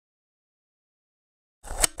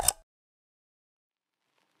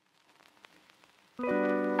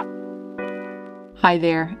Hi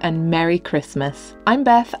there and Merry Christmas. I'm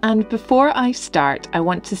Beth, and before I start I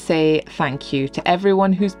want to say thank you to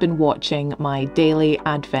everyone who's been watching my daily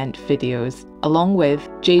Advent videos, along with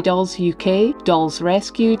J-Dolls UK, Dolls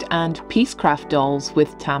Rescued and Peacecraft Dolls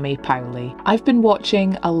with Tammy Powley. I've been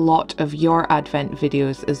watching a lot of your Advent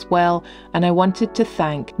videos as well, and I wanted to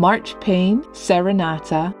thank March Payne,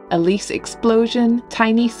 Serenata, Elise Explosion,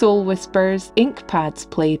 Tiny Soul Whispers, Inkpad's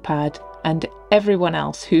Playpad, and everyone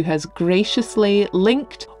else who has graciously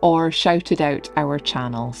linked or shouted out our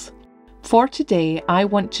channels. For today, I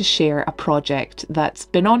want to share a project that's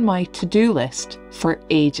been on my to-do list for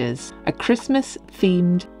ages, a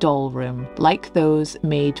Christmas-themed doll room, like those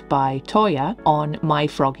made by Toya on My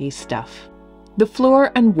Froggy Stuff. The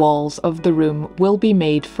floor and walls of the room will be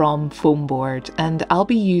made from foam board, and I'll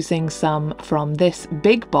be using some from this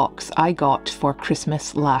big box I got for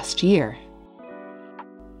Christmas last year.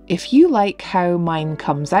 If you like how mine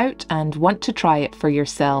comes out and want to try it for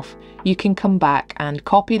yourself, you can come back and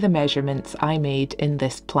copy the measurements I made in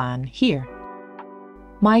this plan here.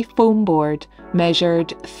 My foam board measured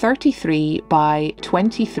 33 by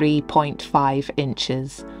 23.5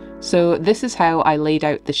 inches, so this is how I laid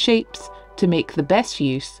out the shapes to make the best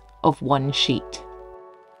use of one sheet.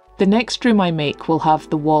 The next room I make will have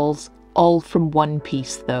the walls all from one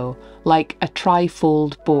piece though, like a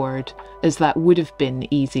tri-fold board, as that would have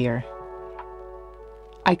been easier.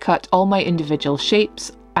 I cut all my individual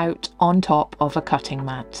shapes out on top of a cutting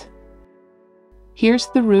mat. Here's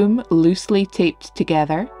the room loosely taped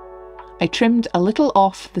together. I trimmed a little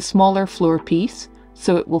off the smaller floor piece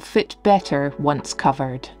so it will fit better once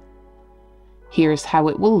covered. Here's how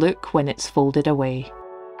it will look when it's folded away.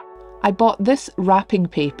 I bought this wrapping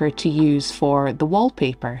paper to use for the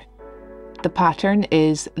wallpaper. The pattern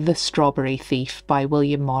is The Strawberry Thief by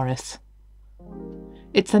William Morris.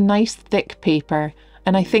 It's a nice thick paper,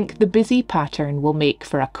 and I think the busy pattern will make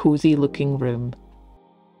for a cosy looking room.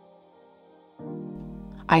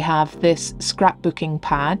 I have this scrapbooking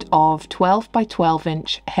pad of 12 by 12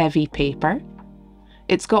 inch heavy paper.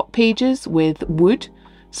 It's got pages with wood,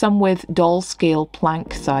 some with doll scale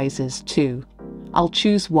plank sizes too. I'll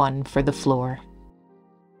choose one for the floor.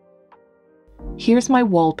 Here's my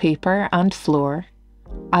wallpaper and floor.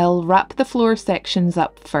 I'll wrap the floor sections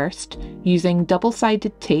up first using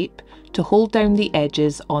double-sided tape to hold down the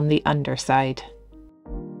edges on the underside.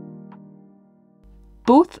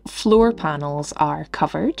 Both floor panels are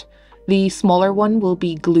covered. The smaller one will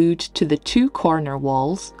be glued to the two corner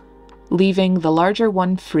walls, leaving the larger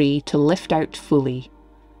one free to lift out fully.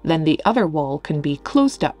 Then the other wall can be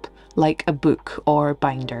closed up like a book or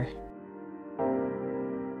binder.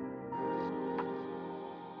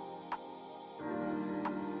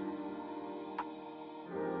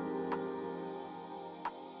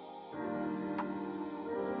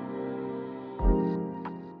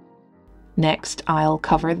 Next, I'll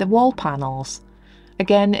cover the wall panels.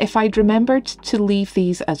 Again, if I'd remembered to leave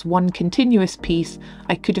these as one continuous piece,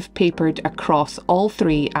 I could have papered across all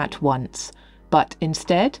three at once, but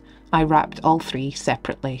instead, I wrapped all three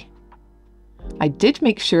separately. I did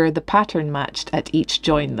make sure the pattern matched at each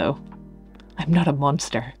join though. I'm not a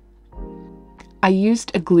monster. I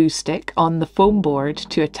used a glue stick on the foam board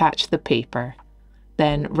to attach the paper,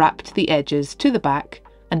 then wrapped the edges to the back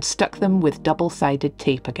and stuck them with double-sided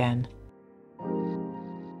tape again.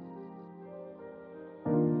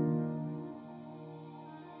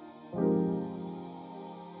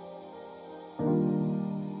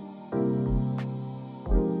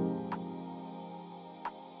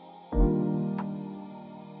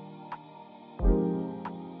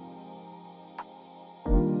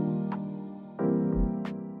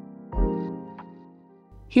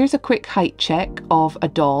 Here's a quick height check of a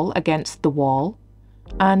doll against the wall,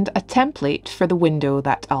 and a template for the window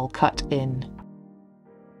that I'll cut in.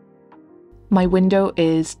 My window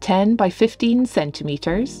is 10 by 15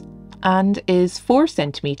 centimetres and is 4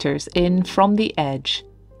 centimetres in from the edge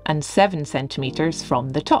and 7 centimetres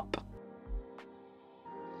from the top.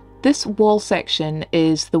 This wall section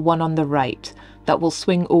is the one on the right that will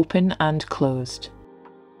swing open and closed.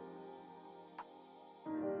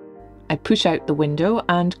 I push out the window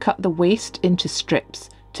and cut the waste into strips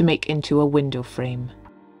to make into a window frame.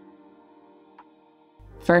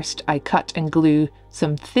 First, I cut and glue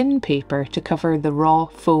some thin paper to cover the raw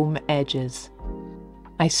foam edges.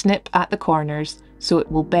 I snip at the corners so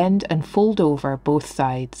it will bend and fold over both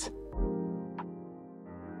sides.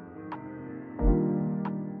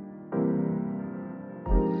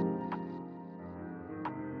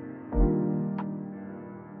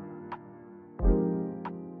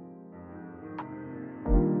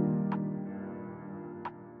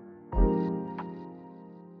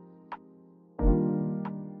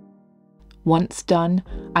 Once done,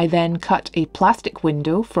 I then cut a plastic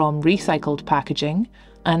window from recycled packaging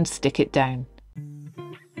and stick it down.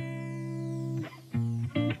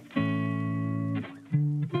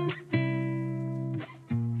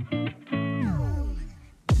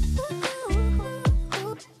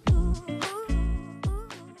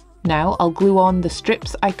 Now I'll glue on the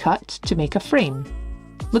strips I cut to make a frame.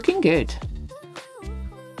 Looking good.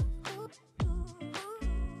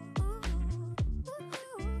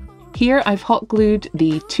 Here I've hot glued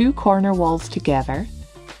the two corner walls together.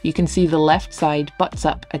 You can see the left side butts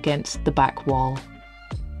up against the back wall.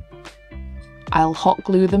 I'll hot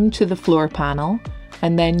glue them to the floor panel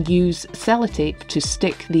and then use sellotape to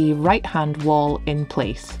stick the right hand wall in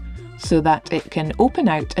place so that it can open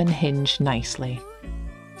out and hinge nicely.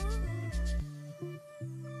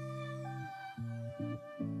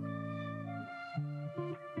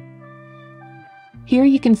 Here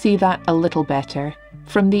you can see that a little better.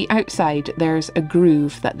 From the outside there's a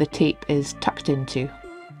groove that the tape is tucked into.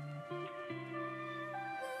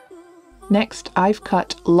 Next, I've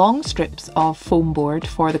cut long strips of foam board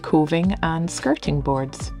for the coving and skirting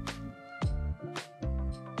boards.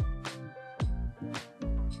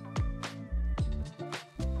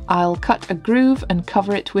 I'll cut a groove and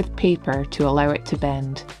cover it with paper to allow it to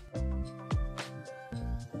bend.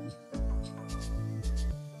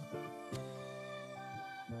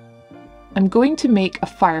 I'm going to make a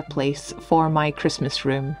fireplace for my Christmas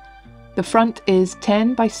room. The front is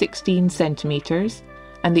 10 by 16 centimetres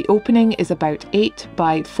and the opening is about 8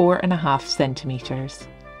 by 4.5 centimetres.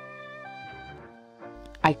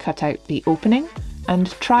 I cut out the opening and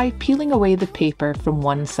try peeling away the paper from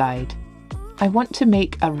one side. I want to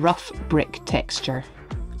make a rough brick texture.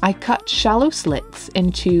 I cut shallow slits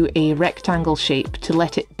into a rectangle shape to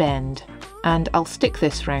let it bend, and I'll stick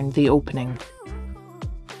this round the opening.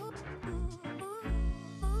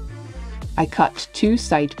 I cut two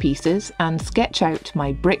side pieces and sketch out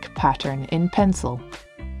my brick pattern in pencil.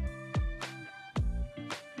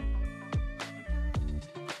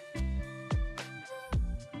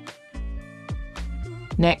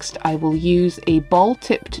 Next, I will use a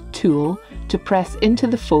ball-tipped tool to press into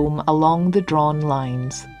the foam along the drawn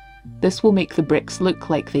lines. This will make the bricks look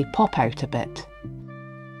like they pop out a bit.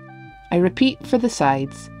 I repeat for the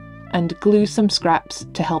sides and glue some scraps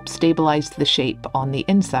to help stabilise the shape on the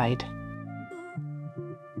inside.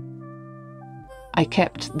 I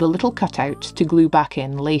kept the little cutout to glue back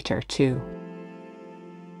in later too.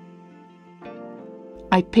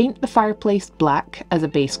 I paint the fireplace black as a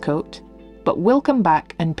base coat, but will come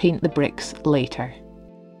back and paint the bricks later.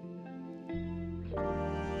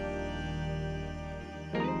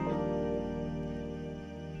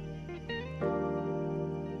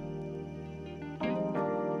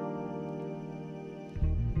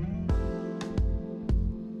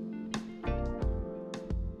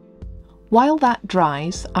 While that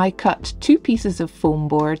dries, I cut two pieces of foam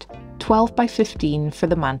board, 12 by 15 for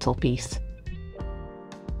the mantelpiece.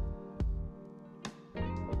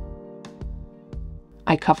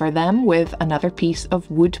 I cover them with another piece of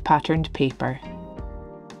wood patterned paper.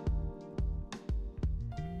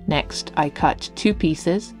 Next, I cut two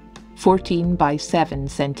pieces, 14 by 7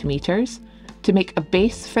 centimetres, to make a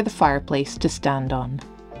base for the fireplace to stand on.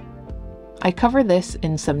 I cover this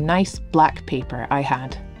in some nice black paper I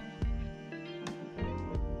had.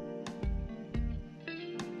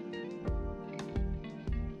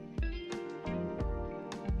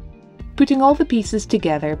 Putting all the pieces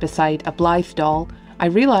together beside a Blythe doll, I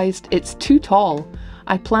realised it's too tall.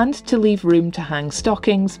 I planned to leave room to hang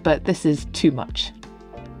stockings, but this is too much.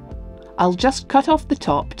 I'll just cut off the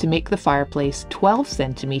top to make the fireplace 12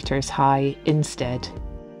 centimetres high instead.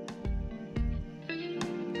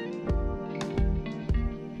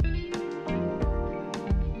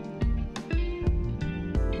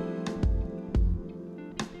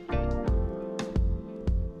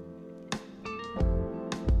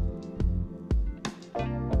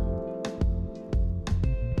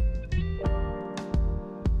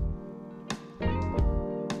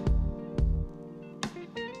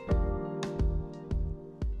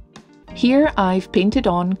 Here I've painted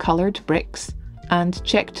on coloured bricks and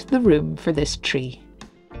checked the room for this tree.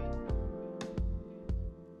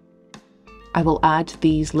 I will add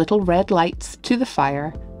these little red lights to the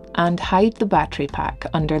fire and hide the battery pack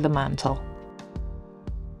under the mantle.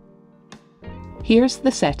 Here's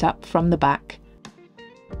the setup from the back.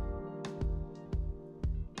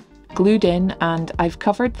 Glued in, and I've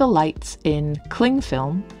covered the lights in cling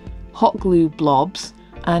film, hot glue blobs,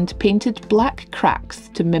 and painted black cracks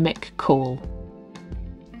to mimic coal.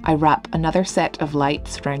 I wrap another set of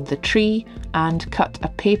lights round the tree and cut a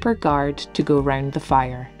paper guard to go round the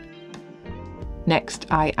fire. Next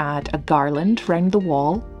I add a garland round the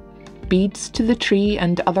wall, beads to the tree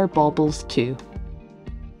and other baubles too.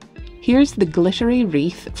 Here's the glittery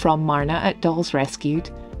wreath from Marna at Dolls Rescued,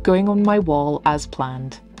 going on my wall as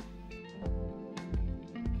planned.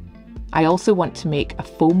 I also want to make a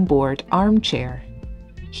foam board armchair.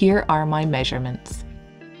 Here are my measurements.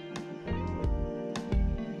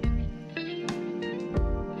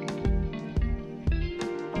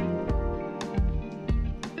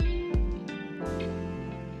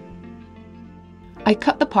 I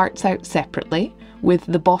cut the parts out separately, with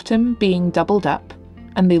the bottom being doubled up,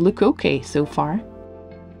 and they look okay so far.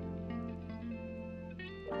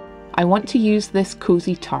 I want to use this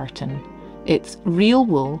cosy tartan. It's real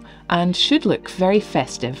wool and should look very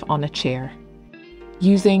festive on a chair.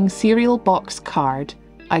 Using cereal box card,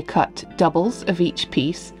 I cut doubles of each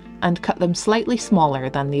piece and cut them slightly smaller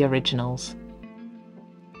than the originals.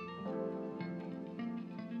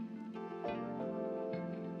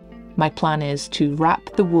 My plan is to wrap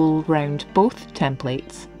the wool round both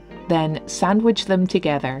templates, then sandwich them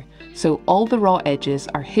together so all the raw edges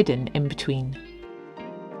are hidden in between.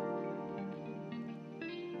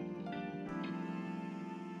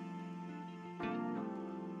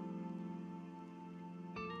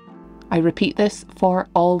 I repeat this for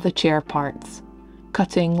all the chair parts,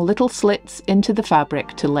 cutting little slits into the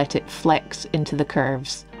fabric to let it flex into the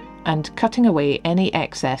curves, and cutting away any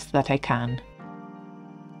excess that I can.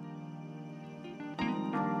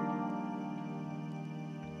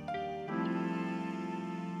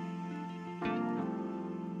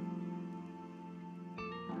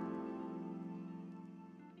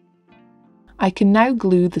 I can now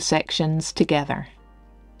glue the sections together.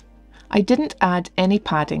 I didn't add any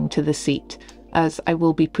padding to the seat, as I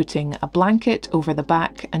will be putting a blanket over the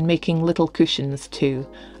back and making little cushions too.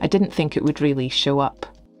 I didn't think it would really show up.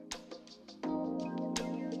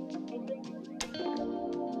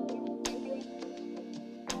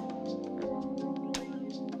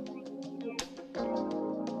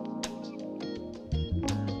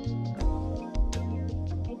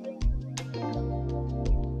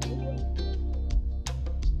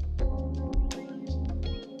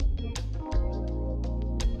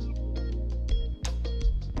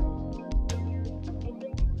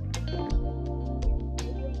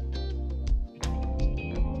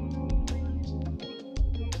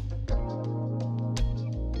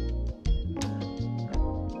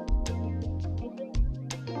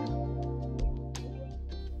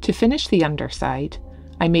 To finish the underside,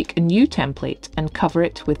 I make a new template and cover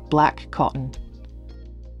it with black cotton.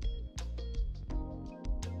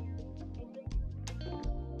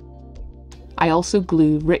 I also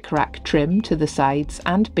glue rickrack trim to the sides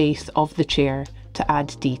and base of the chair to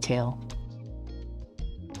add detail.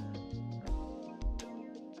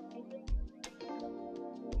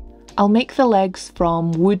 I'll make the legs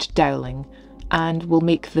from wood doweling, and we'll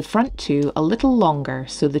make the front two a little longer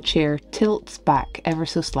so the chair tilts back ever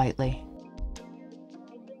so slightly.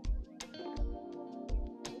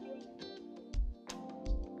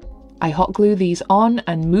 I hot glue these on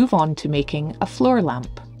and move on to making a floor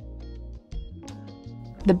lamp.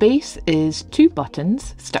 The base is 2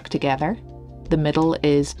 buttons stuck together. The middle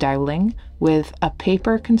is doweling with a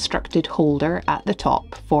paper constructed holder at the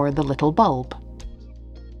top for the little bulb.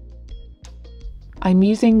 I'm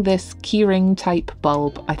using this keyring type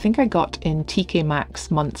bulb I think I got in TK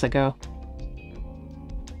Maxx months ago.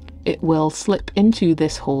 It will slip into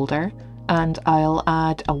this holder and I'll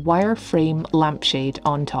add a wire frame lampshade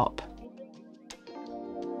on top.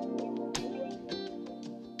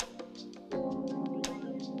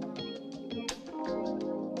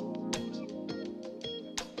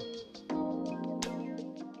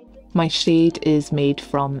 My shade is made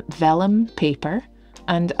from vellum paper,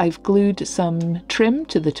 and I've glued some trim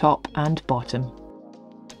to the top and bottom.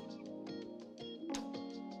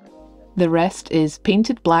 The rest is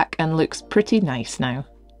painted black and looks pretty nice now.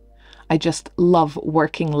 I just love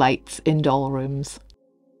working lights in doll rooms.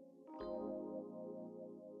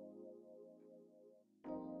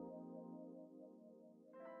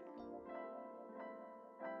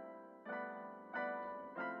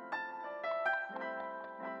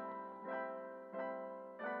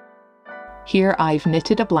 Here I've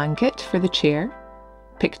knitted a blanket for the chair,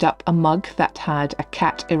 picked up a mug that had a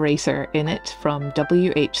cat eraser in it from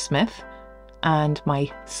W.H. Smith, and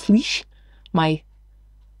my schleich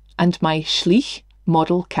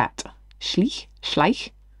model cat. Schleich?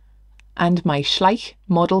 And my Schleich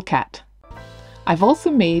model cat. I've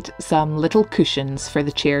also made some little cushions for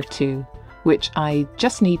the chair too, which I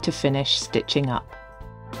just need to finish stitching up.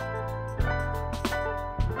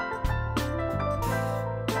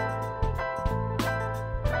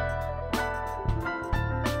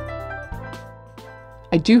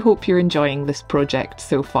 I do hope you're enjoying this project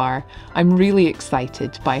so far. I'm really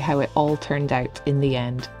excited by how it all turned out in the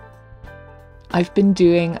end. I've been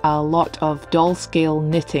doing a lot of doll scale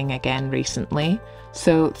knitting again recently,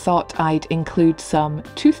 so thought I'd include some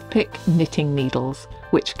toothpick knitting needles,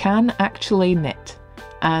 which can actually knit,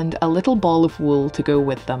 and a little ball of wool to go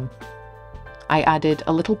with them. I added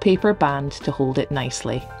a little paper band to hold it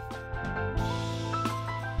nicely.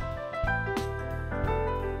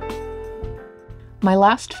 My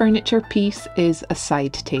last furniture piece is a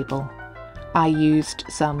side table. I used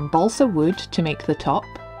some balsa wood to make the top.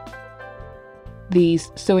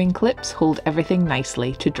 These sewing clips hold everything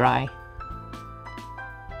nicely to dry.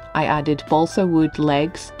 I added balsa wood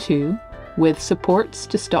legs too, with supports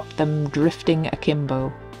to stop them drifting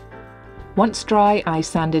akimbo. Once dry, I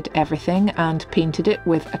sanded everything and painted it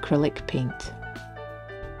with acrylic paint.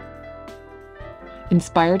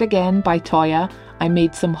 Inspired again by Toya, I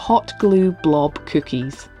made some hot glue blob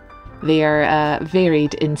cookies. They are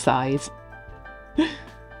varied in size.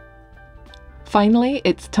 Finally,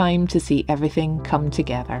 it's time to see everything come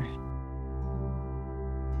together.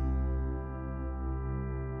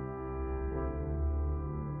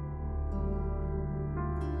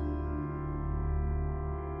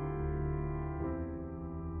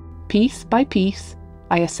 Piece by piece,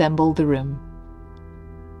 I assemble the room.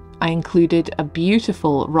 I included a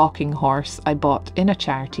beautiful rocking horse I bought in a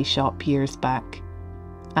charity shop years back,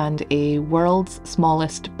 and a world's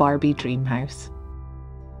smallest Barbie dream house.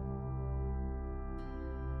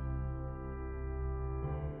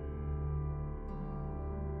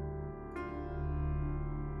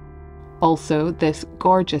 Also, this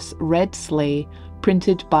gorgeous red sleigh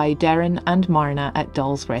printed by Darren and Marna at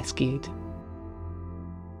Dolls Rescued.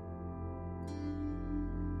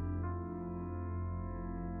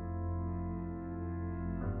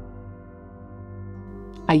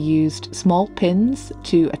 I used small pins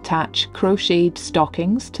to attach crocheted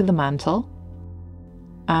stockings to the mantle,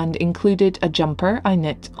 and included a jumper I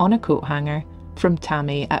knit on a coat hanger from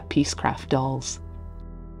Tammy at Peacecraft Dolls.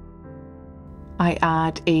 I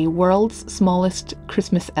add a world's smallest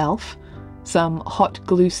Christmas elf, some hot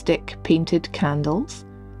glue stick painted candles,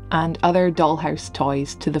 and other dollhouse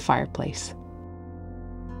toys to the fireplace.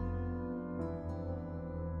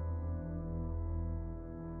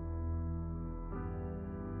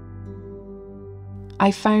 I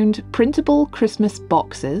found printable Christmas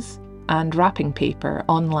boxes and wrapping paper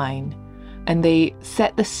online, and they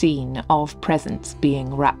set the scene of presents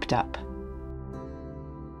being wrapped up.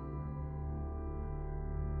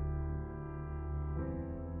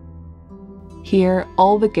 Here,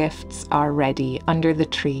 all the gifts are ready under the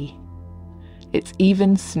tree. It's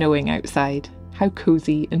even snowing outside. How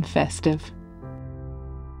cosy and festive.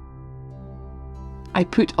 I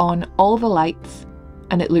put on all the lights,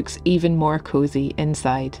 and it looks even more cosy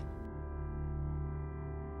inside.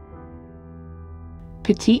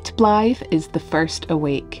 Petite Blythe is the first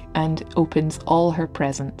awake and opens all her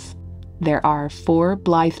presents. There are 4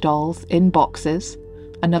 Blythe dolls in boxes,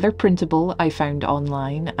 another printable I found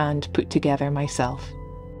online and put together myself.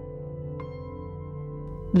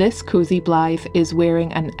 This cozy Blythe is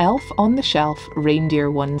wearing an elf on the shelf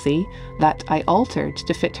reindeer onesie that I altered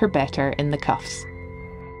to fit her better in the cuffs.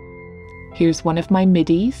 Here's one of my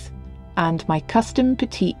middies, and my custom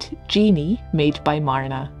petite genie made by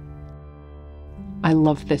Marna. I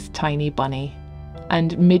love this tiny bunny,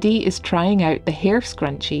 and Middy is trying out the hair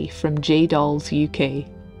scrunchie from J Dolls UK.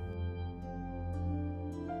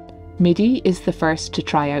 Middy is the first to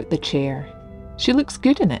try out the chair. She looks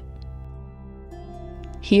good in it.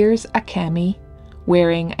 Here's a Kemi,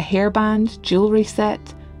 wearing a hairband, jewellery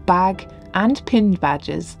set, bag and pin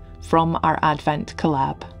badges from our Advent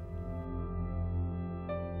collab.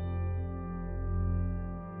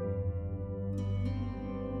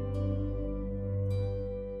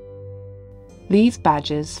 These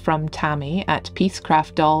badges from Tammy at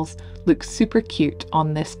Peacecraft Dolls look super cute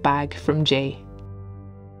on this bag from Jay.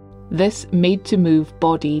 This made-to-move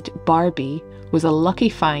bodied Barbie was a lucky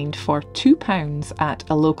find for £2 at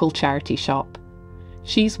a local charity shop.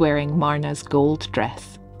 She's wearing Marna's gold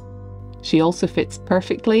dress. She also fits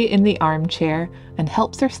perfectly in the armchair and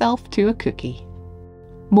helps herself to a cookie.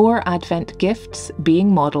 More Advent gifts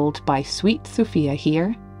being modelled by Sweet Sophia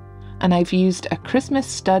here, and I've used a Christmas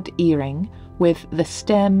stud earring with the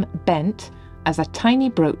stem bent as a tiny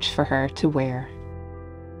brooch for her to wear.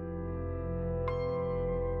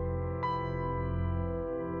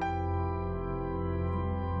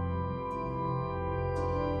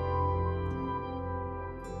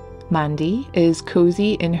 Mandy is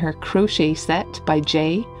cosy in her crochet set by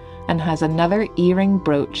Jay and has another earring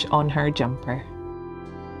brooch on her jumper.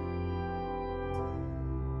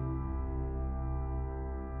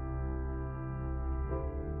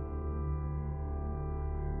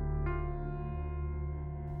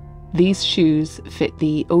 These shoes fit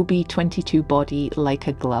the OB22 body like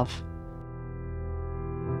a glove.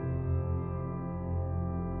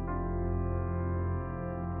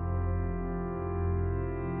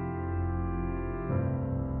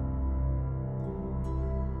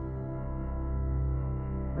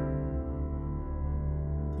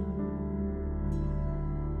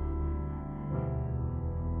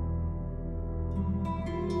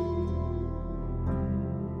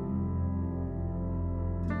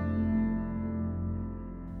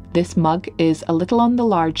 This mug is a little on the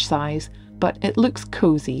large size, but it looks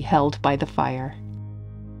cosy held by the fire.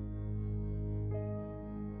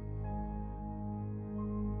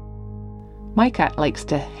 My cat likes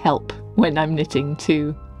to help when I'm knitting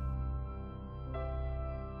too.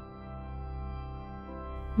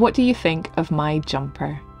 What do you think of my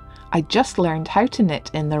jumper? I just learned how to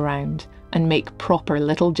knit in the round and make proper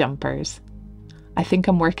little jumpers. I think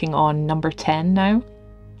I'm working on number 10 now.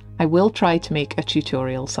 I will try to make a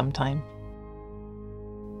tutorial sometime.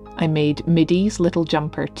 I made Middy's little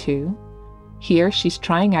jumper too. Here she's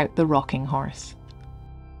trying out the rocking horse.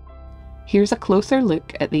 Here's a closer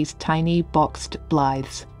look at these tiny boxed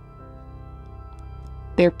Blythes.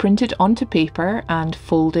 They're printed onto paper and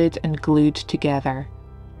folded and glued together.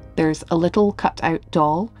 There's a little cut-out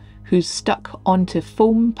doll who's stuck onto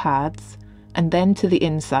foam pads and then to the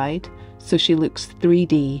inside, so she looks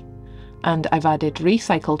 3D. And I've added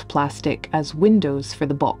recycled plastic as windows for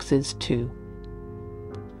the boxes too.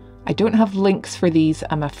 I don't have links for these,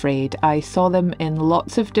 I'm afraid. I saw them in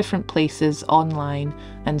lots of different places online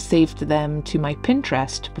and saved them to my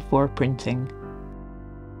Pinterest before printing.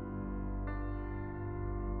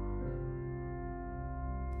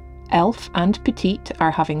 Elf and Petite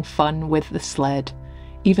are having fun with the sled,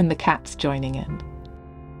 even the cat's joining in.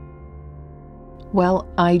 Well,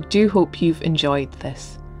 I do hope you've enjoyed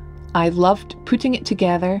this. I loved putting it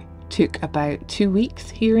together, took about 2 weeks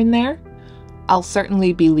here and there. I'll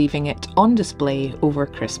certainly be leaving it on display over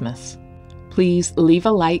Christmas. Please leave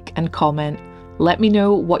a like and comment, let me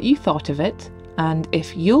know what you thought of it and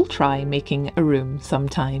if you'll try making a room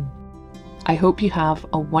sometime. I hope you have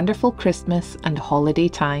a wonderful Christmas and holiday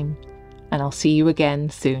time, and I'll see you again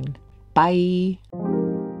soon. Bye!